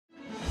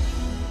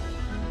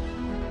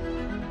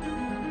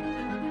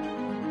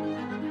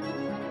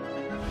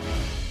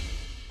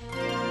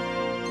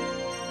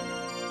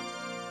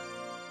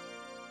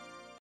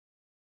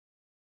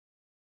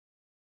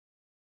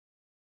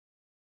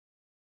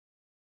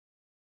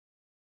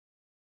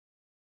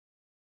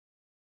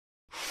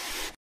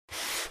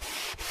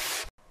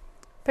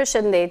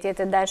Përshëndetje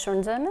të dashur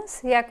nxënës,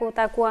 ja ku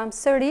takuam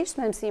sërish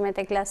me mësimet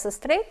e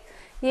klasës 3,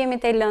 jemi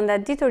te lënda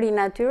Dituri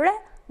Natyre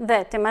dhe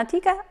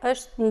tematika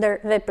është ndër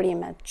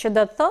veprimet, që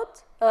do të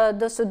thotë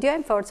do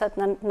studiojmë forcat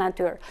në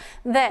natyrë.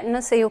 Dhe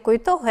nëse ju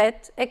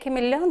kujtohet, e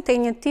kemi lënë te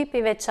një tip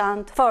i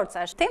veçantë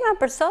forcash. Tema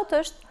për sot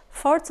është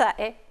forca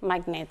e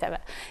magneteve.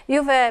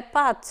 Juve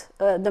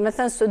do me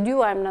thënë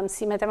studiuajmë në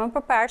mësimet e më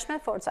përparshme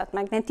forcat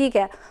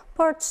magnetike,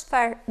 por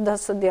çfarë do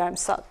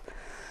studiojmë sot?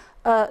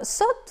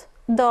 Sot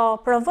do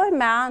provojmë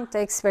me anë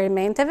të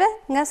eksperimenteve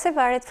nga se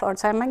varet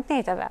forca e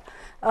magneteve.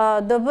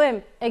 Do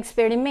bëjmë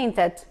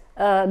eksperimentet,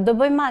 do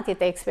bëjmë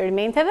matjet e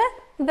eksperimenteve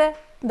dhe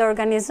do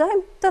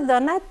organizojmë të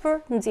dhënat për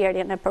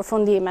nxjerrjen e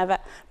përfundimeve.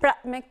 Pra,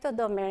 me këtë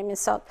do merremi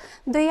sot.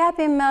 Do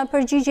japim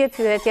përgjigje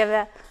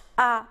pyetjeve: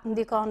 a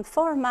ndikon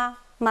forma,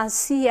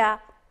 masia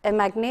e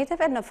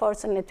magneteve në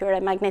forcën e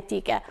tyre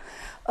magnetike?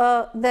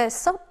 Dhe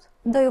sot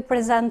do ju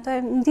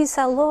prezantojmë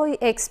disa lloj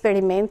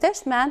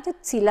eksperimentesh me anë të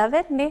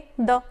cilave ne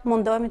do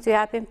mundohemi të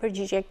japim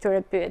përgjigje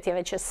këtyre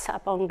pyetjeve që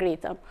sapo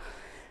ngritëm.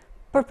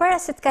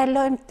 Përpara se të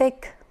kalojmë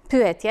tek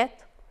pyetjet,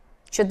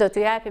 që do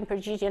t'ju japim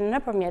përgjigjen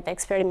nëpërmjet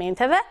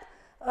eksperimenteve,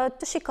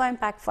 të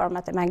shikojmë pak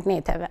format e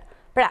magneteve.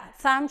 Pra,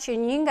 thamë që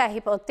një nga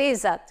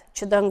hipotezat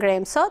që do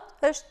ngrejmë sot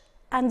është: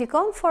 a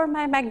ndikon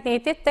forma e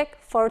magnetit tek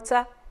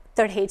forca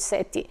tërheqëse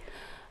e tij?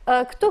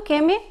 Këtu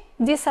kemi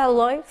disa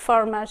lloj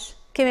formash.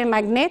 Kemi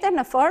magnete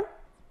në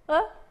formë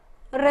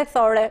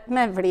rrethore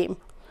me vrim.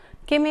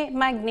 Kemi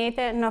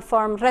magnete në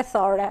formë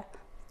rrethore,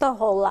 të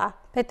holla,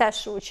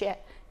 petashuqje.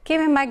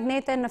 Kemi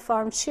magnete në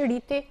formë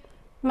shiriti,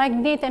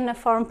 magnete në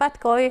formë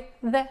patkoji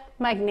dhe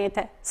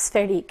magnete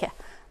sferike.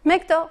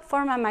 Me këto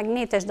forma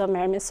magnetesh do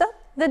merremi sot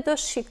dhe do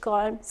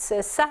shikojmë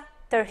se sa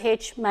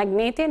tërheq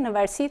magneti në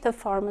varësi të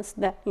formës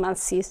dhe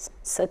masisë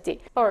së tij.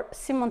 Por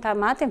si mund ta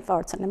matim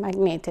forcën e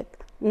magnetit?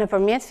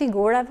 Nëpërmjet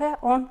figurave,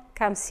 unë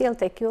kam sjell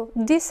tek ju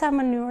disa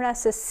mënyra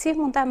se si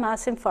mund ta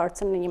masim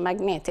forcën në një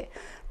magneti.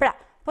 Pra,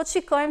 po të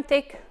shikojmë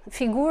tek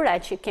figura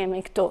që kemi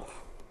këtu.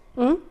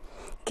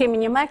 Kemi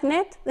një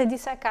magnet dhe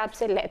disa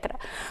kapse letra.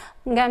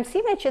 Nga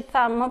mësimet që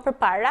thamë më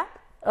përpara,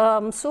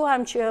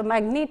 mësuam që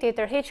magneti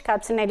tërheq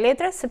kapsen e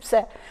letrës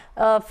sepse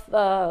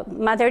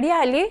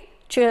materiali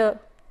që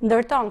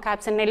ndërton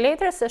kapsen e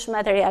letrës është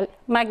material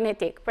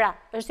magnetik. Pra,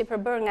 është i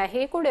përbërë nga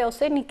hekuri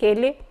ose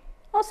nikeli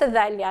ose dhe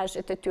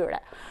aljazhet e tyre.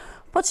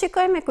 Po të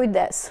shikojmë me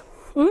kujdes.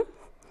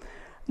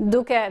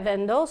 Duke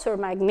vendosur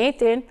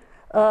magnetin,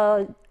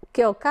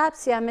 kjo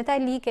kapsja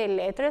metalike e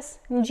letrës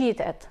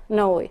ngjitet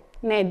në ujë.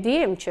 Ne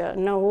dim që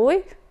në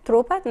ujë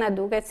trupat na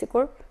duket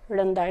sikur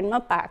rëndojnë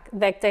më pak.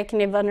 Dhe këtë e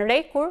keni vënë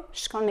re kur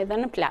shkoni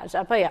edhe në plazh,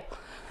 apo jo?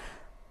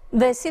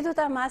 Dhe si do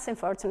ta masim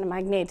forcën e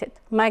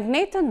magnetit?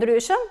 Magnet të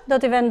ndryshëm do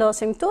t'i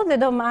vendosim këtu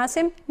dhe do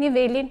masim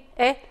nivelin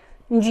e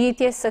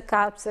ngjitjes së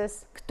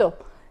kapses këtu.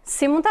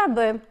 Si mund ta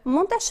bëjmë?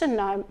 Mund ta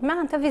shënojmë me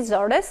anë të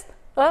vizores,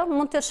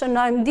 mund të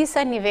shënojmë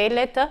disa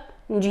nivele të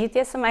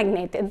ngjitjes së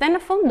magnetit. Dhe në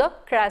fund do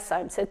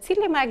krahasojmë se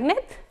cili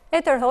magnet e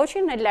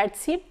tërhoqi në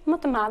lartësinë më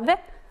të madhe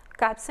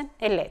kapsen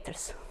e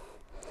letrës.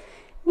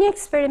 Një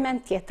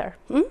eksperiment tjetër.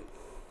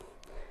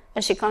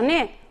 E shikoni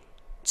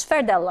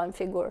çfarë dallon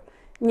figurë?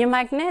 Një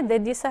magnet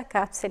dhe disa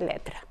kapse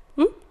letra.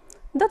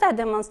 Do ta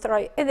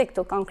demonstroj edhe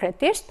këtu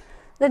konkretisht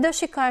dhe do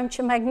shikojmë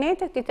që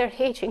magnetet i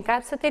tërheqin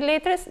kapset e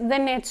letrës dhe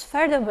ne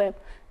çfarë do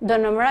bëjmë? Do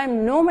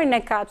numërojmë numrin e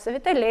kapseve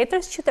të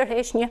letrës që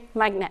tërheq një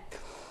magnet.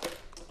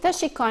 Të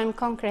shikojmë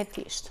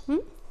konkretisht.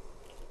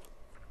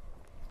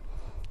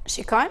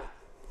 Shikojmë?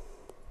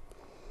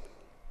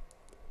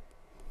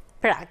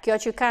 Pra, kjo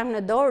që kam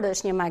në dorë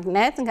është një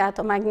magnet, nga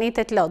ato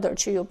magnetet lodër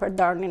që ju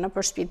përdorni në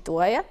shtëpitë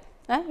tuaja,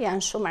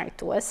 janë shumë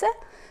argëtuese.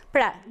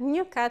 Pra,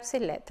 një kapse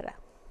letra.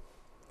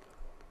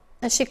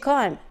 E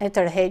shikojmë, e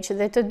tërheq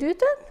dhe të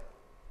dytën?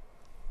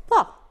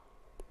 Po.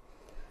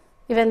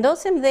 I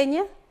vendosim dhe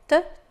një të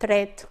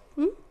tretë.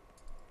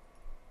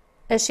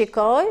 E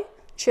shikoj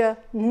që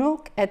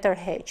nuk e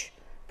tërheq.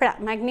 Pra,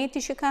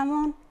 magneti që kam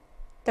unë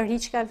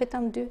tërhiq ka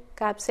vetëm 2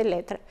 kapse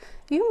letra.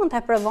 Ju mund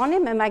ta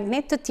provoni me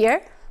magnet të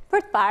tjerë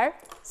për të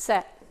parë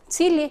se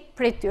cili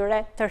prej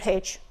tyre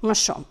tërheq më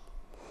shumë.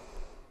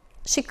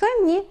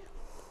 Shikojmë një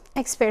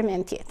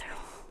eksperiment tjetër.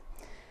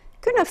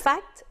 Ky në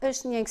fakt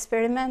është një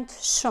eksperiment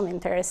shumë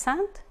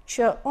interesant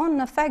që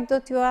unë në fakt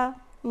do t'ju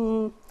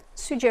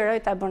sugjeroj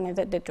ta bëni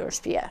edhe detyrë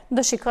shtëpie.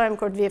 Do shikojmë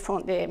kur të vijë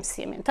fundi i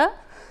mësimit,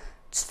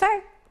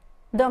 Çfarë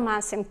do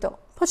masim këtu?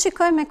 Po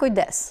shikojmë me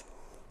kujdes.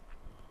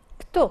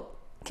 Këtu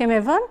kemi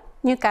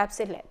vënë një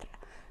kapsë letra.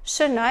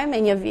 Shënojmë me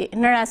një vi,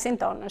 në rastin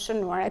tonë në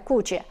shënuar e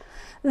kuqe.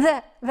 Dhe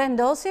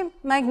vendosim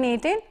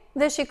magnetin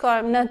dhe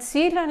shikojmë në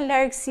cilën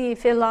largësi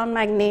fillon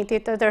magneti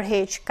të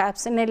tërheq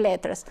kapsën e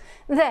letrës.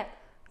 Dhe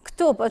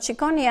këtu po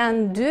shikoni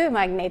janë 2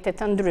 magnete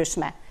të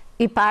ndryshme.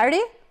 I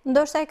pari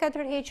ndoshta e ka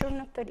tërhequr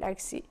në këtë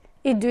largësi.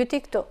 I dyti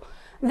këtu.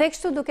 Dhe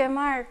kështu duke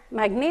marrë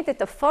magnetet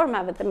të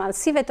formave të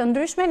masive të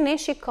ndryshme, ne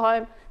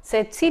shikojmë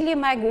se cili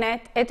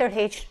magnet e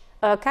tërheq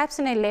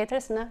kapsën e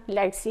letrës në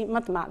largësi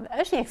më të madhe.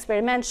 Është një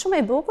eksperiment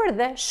shumë i bukur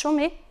dhe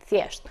shumë i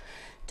thjeshtë.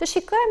 Të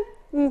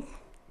shikojmë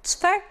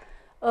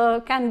çfarë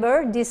kanë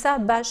bërë disa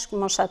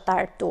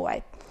bashkëmoshatar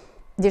tuaj.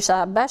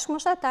 Disa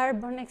bashkëmoshatar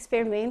bën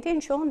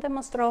eksperimentin që unë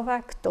demonstrova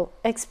këtu.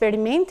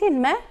 Eksperimentin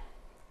me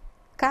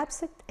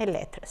kapset e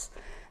letrës.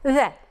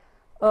 Dhe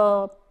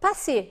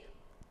pasi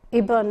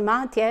i bën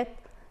matjet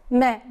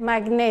me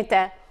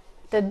magnete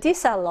të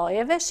disa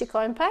llojeve,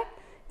 shikojmë pak,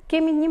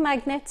 kemi një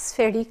magnet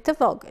sferik të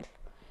vogël,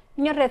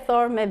 një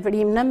rrethor me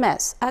vrim në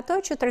mes, ato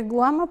që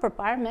treguam më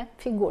përpara me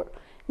figurë,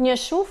 një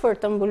shufër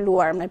të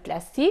mbuluar me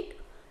plastik,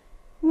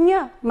 një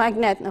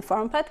magnet në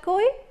formë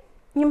patkoji,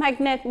 një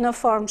magnet në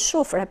formë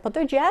shufre po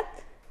të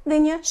gjatë dhe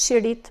një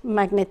shirit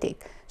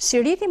magnetik.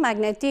 Shiriti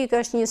magnetik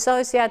është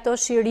njësoj si ato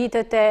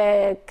shiritet e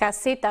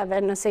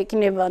kasetave nëse i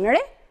keni vënë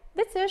re,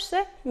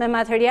 veçse me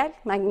material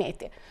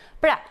magneti.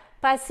 Pra,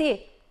 pasi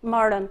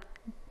morën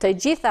të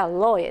gjitha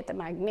llojet e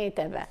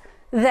magneteve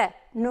dhe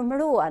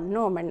numëruan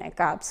numrin e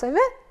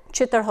kapseve,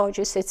 që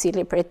tërhoqi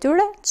secili prej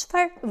tyre,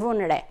 çfarë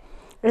vënë re.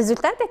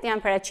 Rezultatet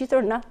janë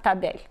paraqitur në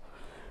tabel.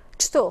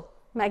 Kështu,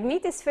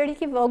 magneti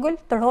sferik i vogël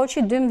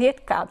tërhoqi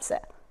 12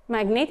 kapse.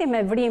 Magneti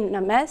me vrim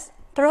në mes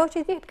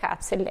tërhoqi 10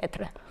 kapse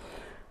letre.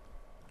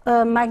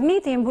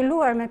 Magneti i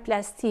mbuluar me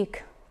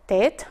plastik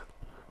 8,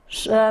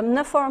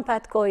 në formë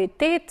patkoji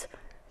 8,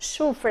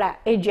 shufra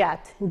e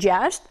gjatë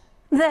 6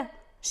 dhe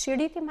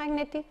shiriti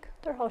magnetik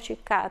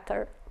tërhoqi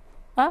 4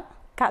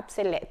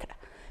 kapse letre.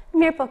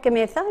 Mirë po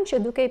kemi thënë që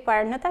duke i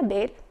parë në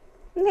tabel,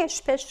 ne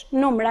shpesh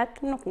numrat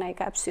nuk na i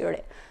ka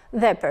syri.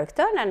 Dhe për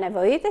këtë na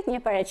nevojitet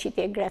një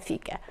paraqitje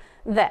grafike.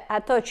 Dhe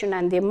ato që na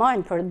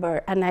ndihmojnë për të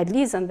bërë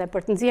analizën dhe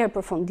për të nxjerrë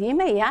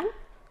përfundime janë,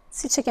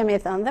 siç e kemi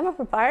thënë dhe më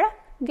përpara,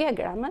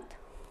 diagramat.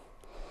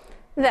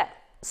 Dhe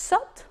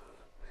sot,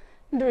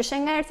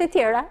 ndryshe nga herët e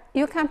tjera,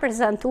 ju kam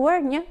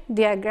prezantuar një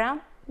diagram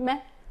me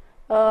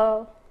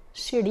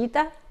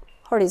shirita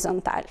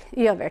horizontal,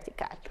 jo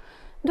vertikal.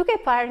 Duke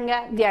parë nga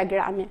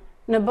diagrami,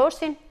 në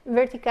boshtin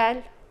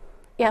vertikal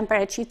janë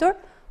paraqitur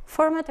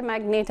format e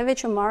magneteve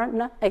që morën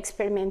në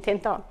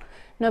eksperimentin tonë.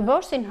 Në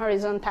boshtin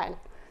horizontal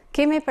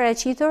kemi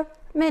paraqitur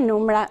me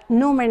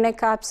numrin e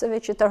kapseve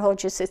që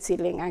tërhoqi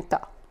secili nga këto.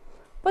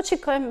 Po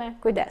shikojmë me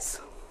kujdes.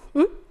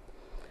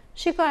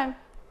 Shikojmë.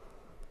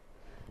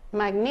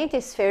 Magneti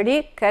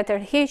sferik ka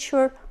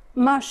tërhequr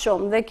më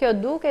shumë dhe kjo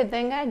duket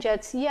dhe nga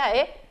gjatësia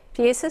e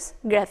pjesës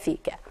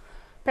grafike.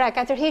 Pra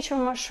ka tërhequr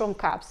më shumë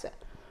kapse.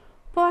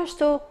 Po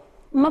ashtu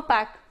më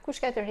pak,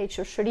 kush ka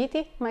tërhequr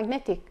shiriti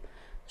magnetik?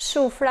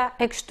 Shufra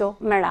e kështu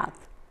me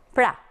radhë.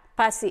 Pra,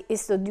 pasi i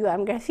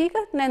studiuam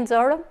grafikët, ne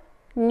nxorëm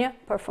një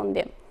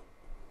përfundim.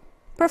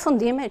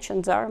 Përfundime që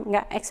nxorëm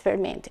nga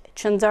eksperimenti,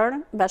 që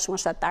nxorëm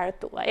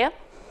bashkëmoshatarët tuaj.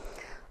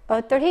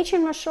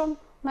 Tërheqin më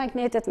shumë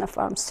magnetet në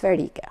formë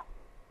sferike.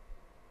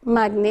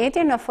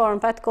 Magneti në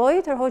formë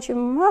patkoji tërhoqi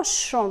më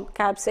shumë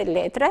kapse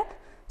letre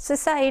se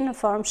sa i në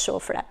formë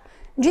shufre.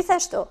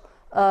 Gjithashtu,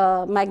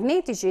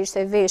 magneti që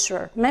ishte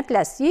veshur me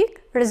plastik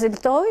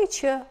rezultoi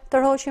që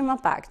tërhoqi më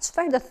pak.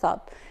 Çfarë do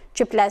thotë?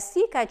 Që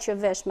plastika që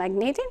vesh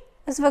magnetin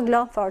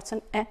zvëglon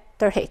forcën e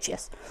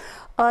tërheqjes.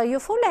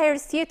 Ju fola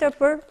herës tjetër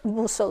për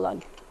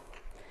busullën.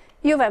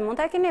 Juve mund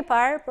ta keni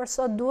parë, por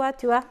sot dua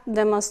t'ju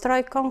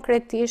demonstroj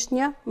konkretisht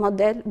një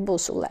model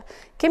busulle.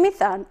 Kemi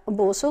thënë,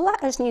 busulla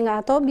është një nga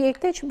ato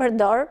objekte që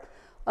përdor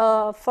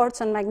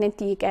forcën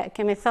magnetike.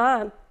 Kemi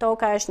thënë,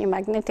 toka është një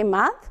magnet i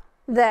madh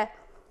dhe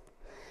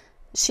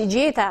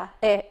shigjeta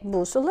e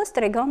busullës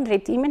tregon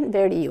drejtimin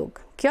veri-jug.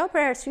 Kjo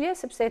për arsye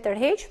sepse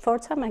tërheq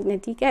forca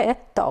magnetike e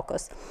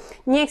tokës.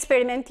 Një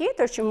eksperiment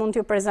tjetër që mund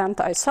t'ju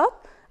prezantoj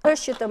sot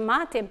është që të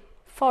matim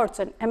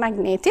forcën e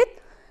magnetit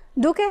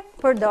duke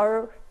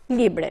përdorur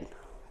librin.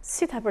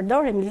 Si ta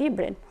përdorim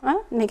librin?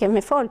 Ne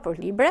kemi folë për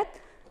libret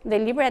dhe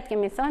libret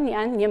kemi thënë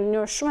janë një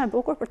mënyrë shumë e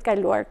bukur për të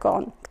kaluar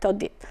kohën këto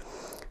ditë.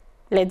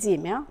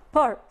 Leximi,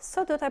 por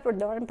sot do ta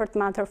përdorim për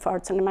të matur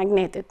forcën e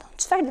magnetit.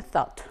 Çfarë do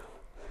thotë?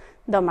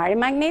 Do marrim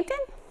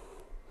magnetin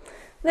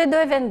dhe do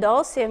e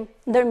vendosim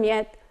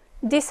ndërmjet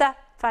disa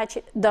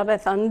faqe, do me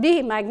thënë mbi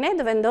magnet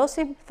do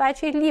vendosim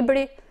faqe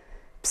libri.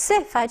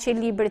 Pse faqe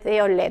libri dhe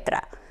jo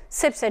letra?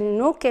 Sepse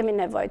nuk kemi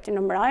nevojë të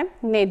numërojmë,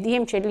 ne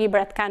dimë që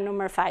librat kanë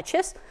numër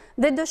faqes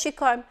dhe do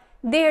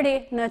shikojmë deri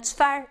në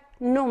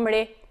çfarë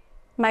numri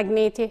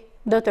magneti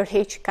do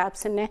tërheq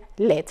kapsen e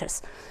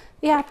letrës.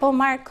 Ja, po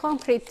marr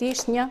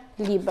konkretisht një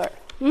libër.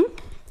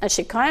 E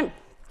shikojmë.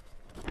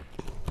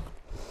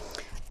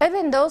 E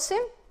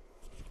vendosim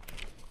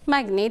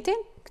magnetin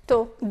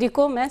këtu,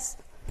 diku mes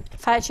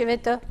faqeve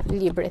të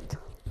librit.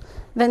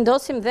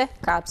 Vendosim dhe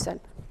kapsen.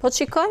 Po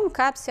shikojmë,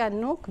 kapsja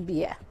nuk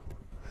bie.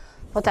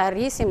 Po të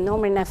arrisim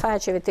numrin e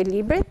faqeve të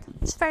librit,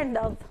 çfarë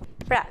ndodh?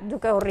 Pra,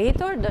 duke u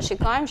rritur, do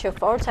shikojmë që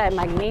forca e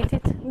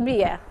magnetit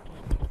bie.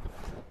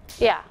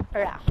 Ja,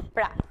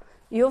 pra,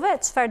 juve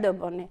çfarë do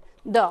bëni?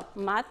 Do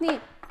matni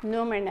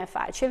numrin e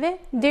faqeve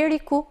deri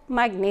ku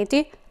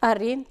magneti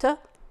arrin të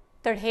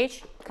tërheq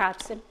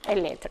kapsen e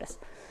letrës.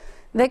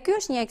 Dhe ky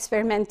është një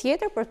eksperiment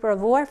tjetër për të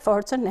provuar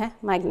forcën e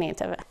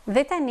magneteve.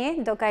 Dhe tani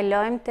do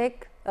kalojmë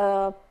tek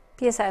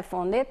pjesa e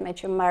fundit, me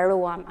që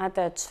mbaruam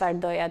atë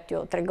çfarë doja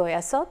t'ju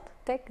tregoja sot,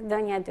 tek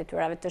dhënia e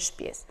detyrave të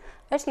shtëpisë.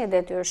 Është një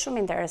detyrë shumë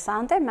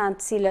interesante, me anë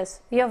të cilës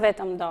jo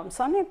vetëm do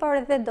mësoni, por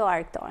edhe do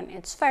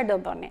argëtoheni. Çfarë do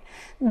bëni?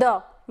 Do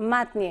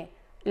matni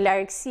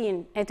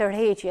largësinë e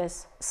tërheqjes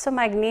së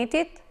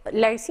magnetit,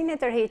 largësinë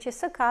e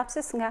tërheqjes së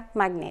kapses nga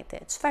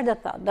magneti. Çfarë do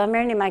thotë? Do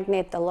merrni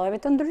magnet të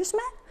llojeve të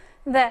ndryshme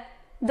dhe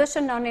do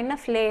shënoni në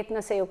fletë,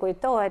 nëse ju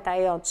kujtohet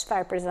ajo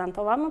çfarë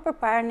prezantova më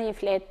përpara, në një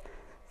fletë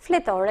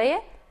fletoreje,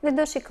 dhe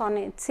do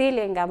shikoni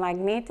cili nga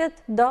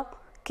magnetet do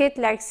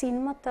ketë largësinë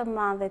më të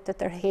madhe të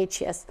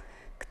tërheqjes.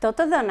 Këto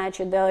të dhëna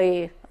që do i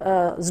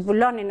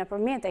zbuloni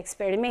nëpërmjet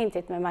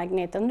eksperimentit me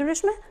magnetë të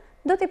ndryshme,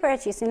 do t'i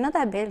paraqisni në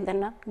tabelë dhe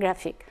në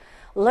grafik.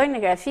 Llojin e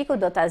grafikut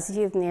do ta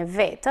zgjidhni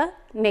vetë.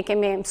 Ne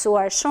kemi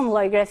mësuar shumë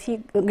lloj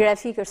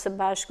grafikësh së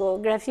bashku,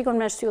 grafikun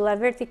me shtylla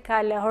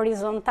vertikale,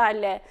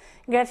 horizontale,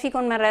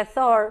 grafikun me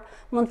rrethor,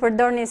 mund të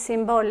përdorni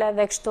simbola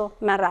dhe kështu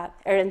me radhë.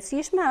 E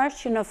rëndësishme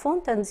është që në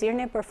fund të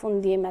nxirrni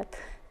përfundimet.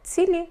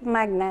 Cili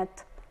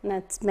magnet,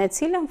 me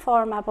cilën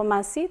formë apo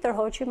masi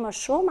tërhoqi më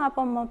shumë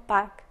apo më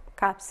pak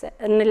kapse,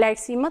 në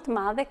largësi më të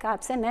madhe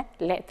kapsen e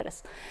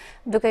letrës.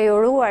 Duke ju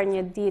uruar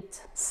një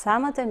ditë sa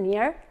më të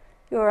mirë,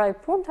 ju uroj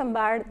punë të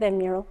mbarë dhe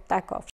miru takofsh.